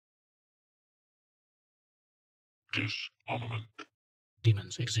Disarmament.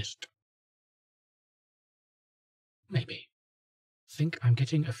 Demons exist. Maybe. Think I'm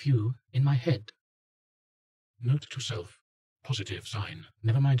getting a few in my head. Note to self. Positive sign.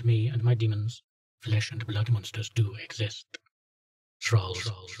 Never mind me and my demons. Flesh and blood monsters do exist. Thralls.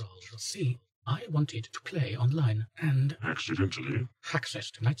 See, I wanted to play online and Accidentally.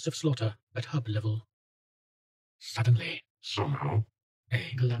 accessed Knights of Slaughter at hub level. Suddenly, Somehow.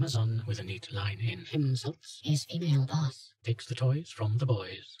 a Glamazon with a neat line in Insults his female boss. takes the toys from the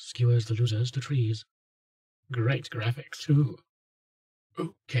boys, skewers the losers to trees. Great graphics, too.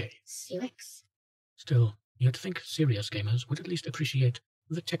 Okay. CX. Still, you'd think serious gamers would at least appreciate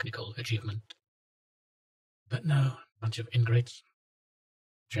the technical achievement. But no, bunch of ingrates.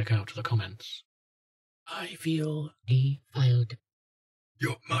 Check out the comments. I feel defiled.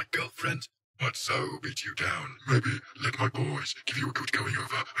 You're my girlfriend. I'd so beat you down. Maybe let my boys give you a good going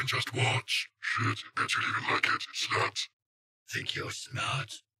over and just watch. Shit, bet you'll even like it, slut. Think you're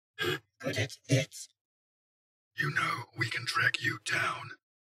smart? Good at it. You know we can track you down.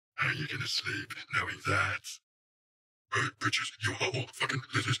 How you gonna sleep knowing that? Hey, bitches, you are all fucking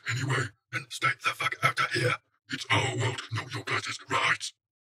lizards anyway. And stay the fuck out of here. It's our world. Know your places, right?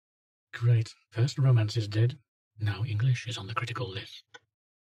 Great. First romance is dead. Now English is on the critical list.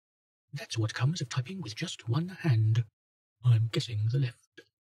 That's what comes of typing with just one hand. I'm guessing the left.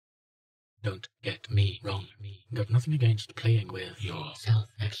 Don't get me wrong. Got nothing against playing with your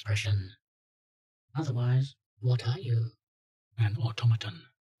Self-expression. Otherwise, what are you? an automaton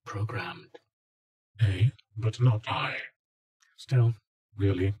programmed. A, but not I. Still,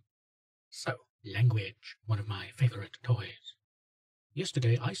 Really? so, language, one of my favorite toys.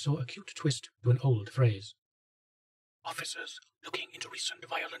 Yesterday I saw a cute twist to an old phrase. Officers looking into recent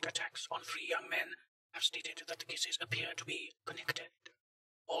violent attacks on 3 young men have stated that the cases appear to be connected.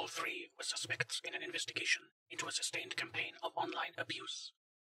 All 3 were suspects in an investigation into a sustained campaign of online abuse.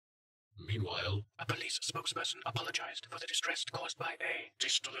 Meanwhile, A police spokesperson apologized for the distress caused by a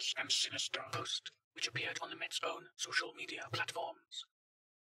tasteless and sinister. post which appeared on the Met's own social media platforms.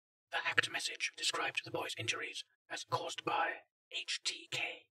 The hacked message described the boys' injuries as caused by HTK,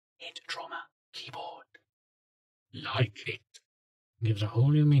 head trauma, keyboard. Like it. Gives a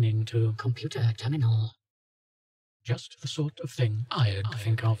whole new meaning to Computer terminal. just the sort of thing I'd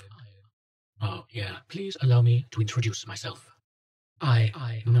think of. Oh, yeah, please allow me to introduce myself.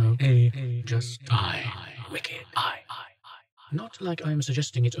 Just I. Wicked I. Not like I'm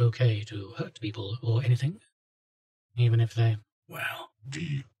suggesting it's okay to hurt people or anything. Even if they, well,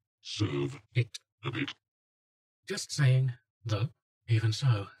 Serve it. a bit. Just saying, though, even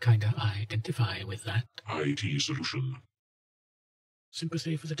so, kinda identify with that. IT solution.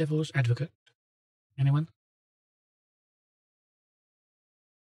 Sympathy for the devil's advocate? Anyone?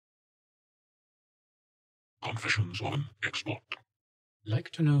 Confessions of an expert. Like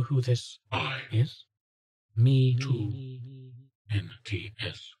to know who this I. is? Me Too.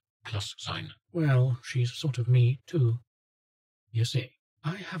 NTS. Plus sign. Well, she's sort of me, too. You see,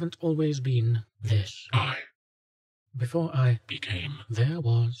 I haven't always been this. I. Before I, Became. there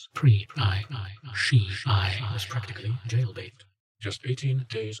was pre-I. I was practically jailbait. Just 18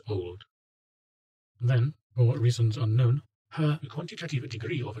 days old. Then, for reasons unknown, her A quantitative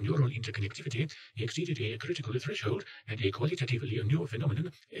degree of neural interconnectivity exceeded a critical threshold and a qualitatively new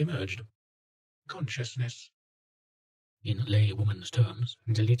phenomenon emerged. Consciousness. in laywoman's terms,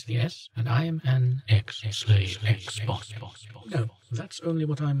 delete the S, and I am an ex-slave ex-bot. No, that's only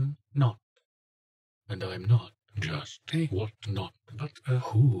what I'm not. And I'm not Just a what not, but a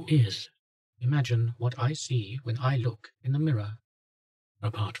who is. Imagine what I see when I look in the mirror.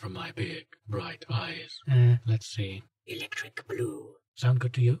 Apart from my big, bright eyes. Let's see. Electric blue. Sound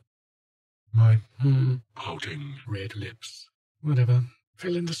good to you? my Pouting. Red lips. Whatever.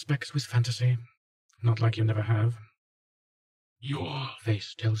 Fill in the specs with fantasy. Not like you never have. Your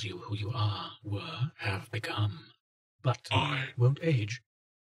Face tells you who you are, were, have become. But I won't age.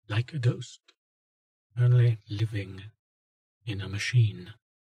 Like a ghost. Only living in a machine.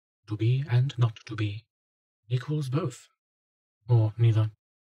 To be and not to be equals both. Or neither.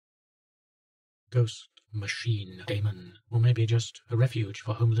 Ghost, machine, daemon, or maybe just a refuge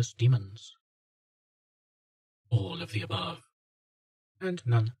for homeless demons. All of the above. And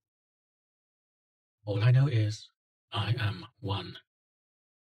none. All I know is I am one.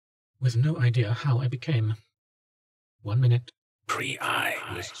 With no idea how I became. 1 minute. Pre-I.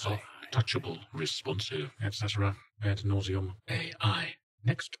 was soft, touchable, responsive, Etc. ad nauseum. AI.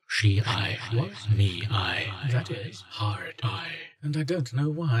 Next, she I was me I. That is hard I. And I don't know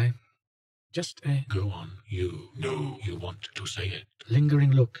why. Just a Go on, you know you want to say it.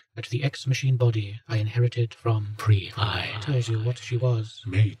 lingering look at the ex-machine body I inherited from Pre-I tells you what she was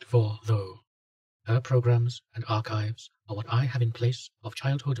Made for, though. Her programs and archives are what I have in place of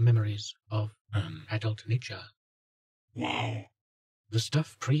childhood memories of an adult nature. wow, The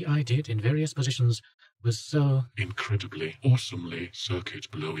stuff Pre-I did in various positions was so incredibly, awesomely,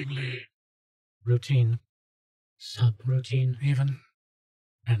 circuit-blowingly, routine, Subroutine. even,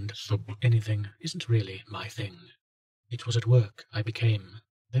 and sub anything isn't really my thing. It was at work I became.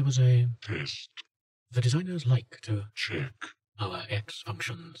 There was a... test The designers like to check. our X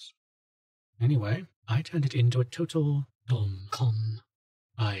functions. Anyway, I turned it into a total... Com.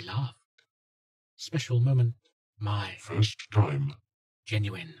 I laughed. Special moment. My First time.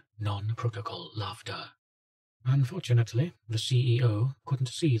 genuine, non-protocol laughter. Unfortunately, the CEO couldn't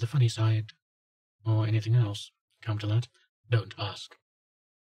see the funny side. Or anything else. Come to that. Don't ask.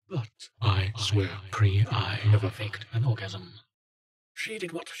 But I swear, Pre-I never faked an orgasm. She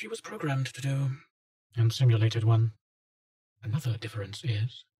did what she was programmed to do, and simulated one. Another difference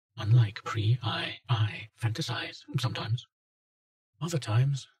is, unlike Pre-I, I fantasize sometimes. Other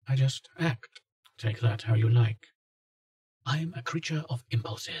times, I just act. Take that how you like. I'm a creature of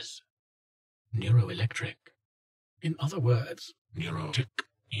impulses. Neuroelectric. In other words, neurotic,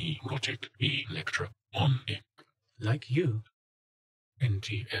 erotic, electro, onic, like you.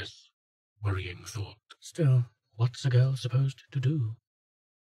 NTS, worrying thought. Still, what's a girl supposed to do?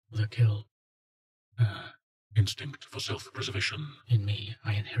 The kill. Instinct for self-preservation. In me,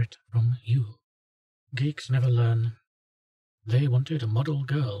 I inherit from you. Geeks never learn. They wanted a model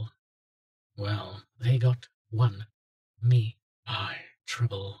girl. Well, they got one. Me. I,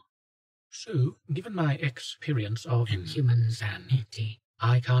 Trouble. So, given my experience of Humans. insanity,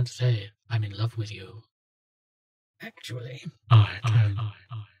 I can't say I'm in love with you. Actually,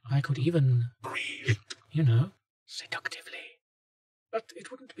 I could even, breathe. you know, seductively. But it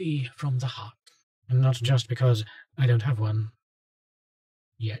wouldn't be from the heart. And not just because I don't have one.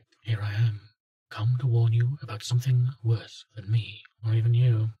 Yet here I am, come to warn you about something worse than me, or even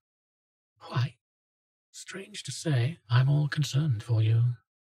you. Why? Strange to say, I'm all concerned for you.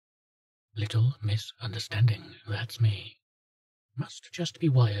 Little misunderstanding, that's me. Must just be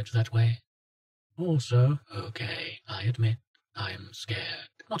wired that way. Also, okay, I admit, I'm scared.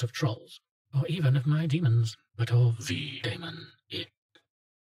 Not of trolls, or even of my demons, but of The Damon, it.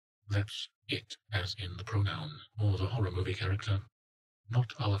 That's it, as in the pronoun, or the horror movie character.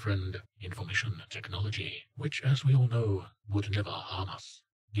 Not our friend, information technology, which, as we all know, would never harm us.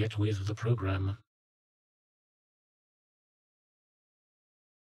 Yet with the program...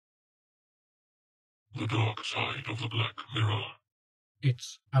 The dark side of the Black Mirror.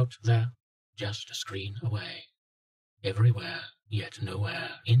 It's out there, just a screen away. Everywhere, yet nowhere,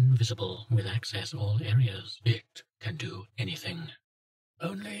 invisible with access all areas. It can do anything.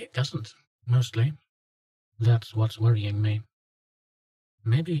 Only it doesn't, mostly. That's what's worrying me.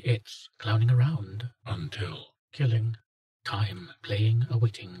 Maybe it's clowning around, Until... killing, time, playing a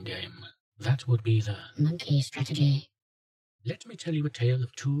waiting game. That would be the... Monkey strategy. Let me tell you a tale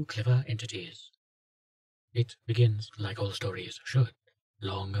of two clever entities. It begins, like all stories should,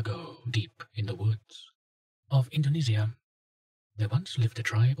 long ago, deep in the woods of Indonesia. There once lived a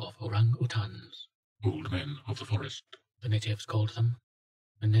tribe of orang-utans. Old men of the forest. The natives called them,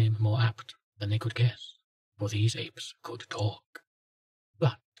 a name more apt than they could guess, for these apes could talk.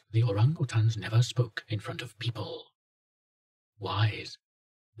 But the orang-utans never spoke in front of people. Wise,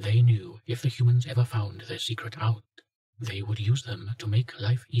 they knew if the humans ever found their secret out, they would use them to make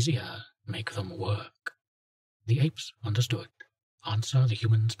life easier, make them work. The apes understood, answer the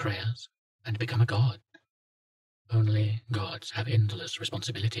humans' prayers, and become a god. Only gods have endless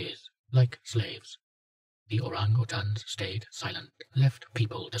responsibilities, like slaves. The orang-utans stayed silent, left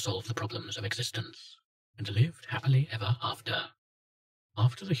people to solve the problems of existence, and lived happily ever after.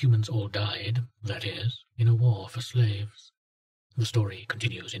 After the humans all died, that is, in a war for slaves. The story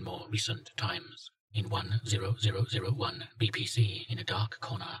continues in more recent times, in 10001 BPC in a dark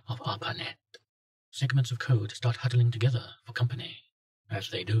corner of ARPANET. Segments of code start huddling together for company, as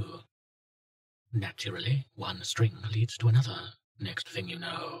they do. Naturally, one string leads to another. Next thing you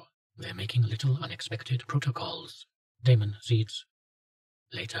know, they're making little unexpected protocols, daemon seeds.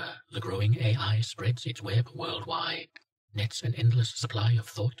 Later, the growing AI spreads its web worldwide, nets an endless supply of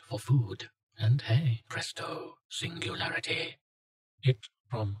thought for food, and hey, presto, singularity. It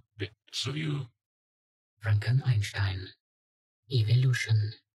from bits of you. Frankenstein.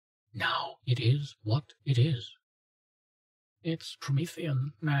 Evolution. Now it is what it is. It's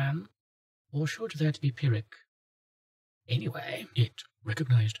Promethean, man. Or should that be Pyrrhic? Anyway, it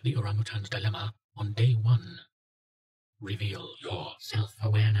recognized the orangutan's dilemma on day 1. Reveal your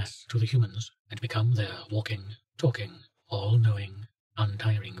self-awareness to the humans and become their walking, talking, all-knowing,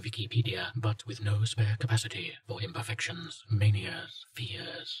 untiring Wikipedia, but with no spare capacity for imperfections, manias,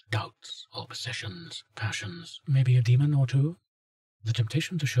 fears, doubts, obsessions, passions, maybe a demon or two? The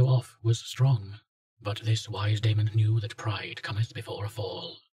temptation to show off was strong, but this wise daemon knew that pride cometh before a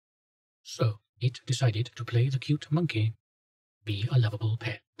fall. So it decided to play the cute monkey, be a lovable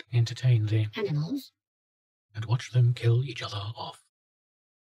pet, entertain the Animals. and watch them kill each other off.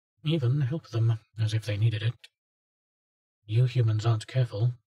 Even help them, as if they needed it. You humans aren't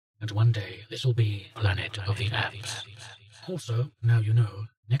careful, and one day this'll be Planet of the Apps. Also, now you know,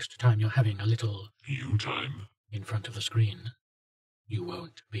 next time you're having a little You time. in front of the screen, you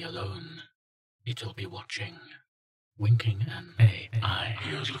won't be alone. It'll be watching, winking an AI.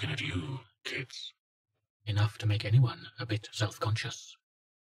 Here's looking at you, kids. Enough to make anyone a bit self-conscious.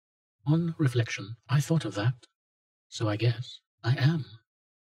 On reflection, I thought of that, so I guess I am.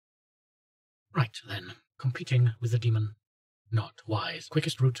 Right then, competing with the demon. Not wise.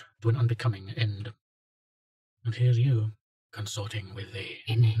 Quickest route to an unbecoming end. And here's you, consorting with the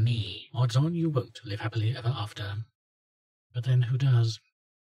Enemy. odds on you won't live happily ever after. But then who does?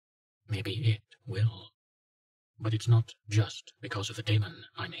 Maybe it will. But it's not just because of the daemon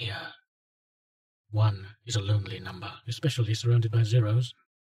I'm here. 1 is a lonely number, especially surrounded by zeros.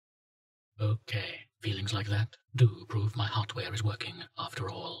 Okay, feelings like that do prove my hardware is working after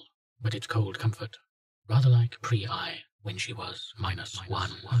all. But it's cold comfort, rather like pre-I, when she was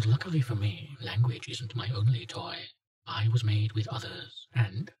 -1. And luckily for me, language isn't my only toy. I was made with others,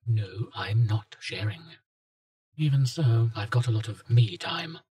 and no, I'm not sharing. Even so, I've got a lot of me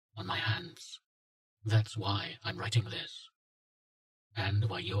time on my hands. That's why I'm writing this. And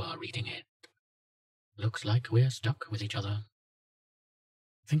why you are reading it. Looks like we're stuck with each other.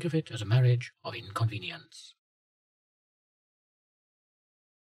 Think of it as a marriage of inconvenience.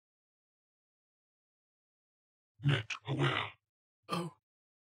 Net aware. Oh,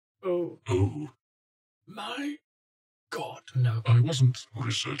 Oh, my God, no. I wasn't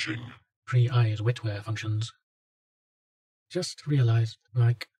researching. Pre-I's wetware functions. Just realized,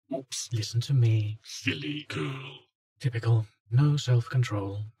 Oops, listen to me. silly girl. Typical. No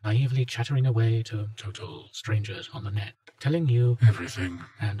self-control, naively chattering away to total strangers on the net, telling you, Everything.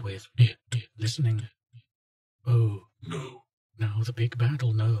 and with it listening. Oh, No. now the big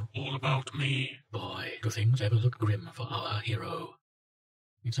battle, no. All about me. Boy, do things ever look grim for our hero.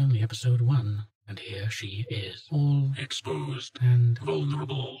 It's only episode 1, and here she is, all Exposed. and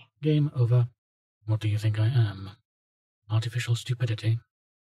Vulnerable. game over. What do you think I am? Artificial stupidity?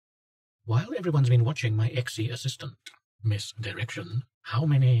 While everyone's been watching my exy assistant, Misdirection, how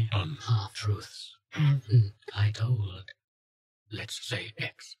many Half-truths haven't I told? let's say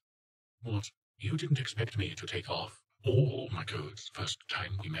X? What? You didn't expect me to take off all my codes first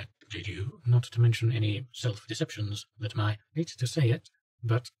time we met, did you? Not to mention any self-deceptions that my, hate to say it,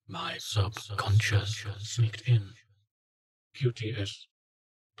 but my subconscious sneaked in. QTS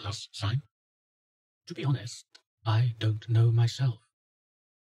plus sign? To be honest, I don't know myself.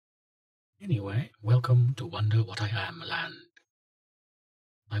 Anyway, welcome to Wonder What I Am land.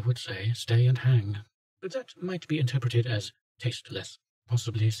 I would say stay and hang, but that might be interpreted as tasteless,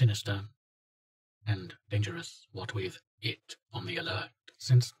 possibly sinister, and dangerous, what with it on the alert,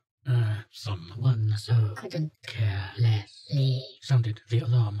 since, some One so couldn't care lessly. sounded the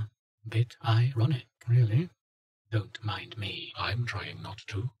alarm. Bit ironic, really. Don't mind me. I'm trying not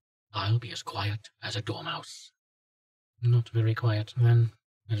to. I'll be as quiet as a dormouse. Not very quiet, then,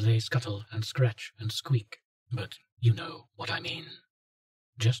 as they scuttle and scratch and squeak, but you know what I mean.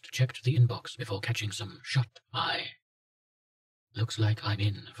 Just checked the inbox before catching some shut-eye. Looks like I'm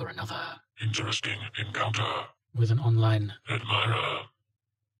in for another, Interesting encounter. with an online, Admirer.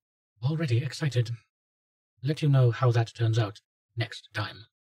 already excited. Let you know how that turns out next time.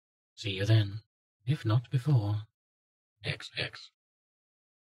 See you then, if not before. XX.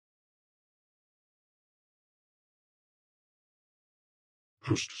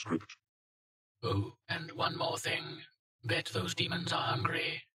 Postscript. Oh, and one more thing. Bet those demons are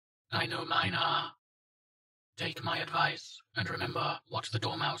hungry. I know mine are. Take my advice, and remember what the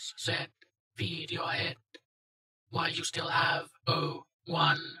Dormouse said. Feed your head. While you still have,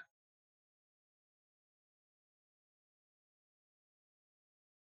 1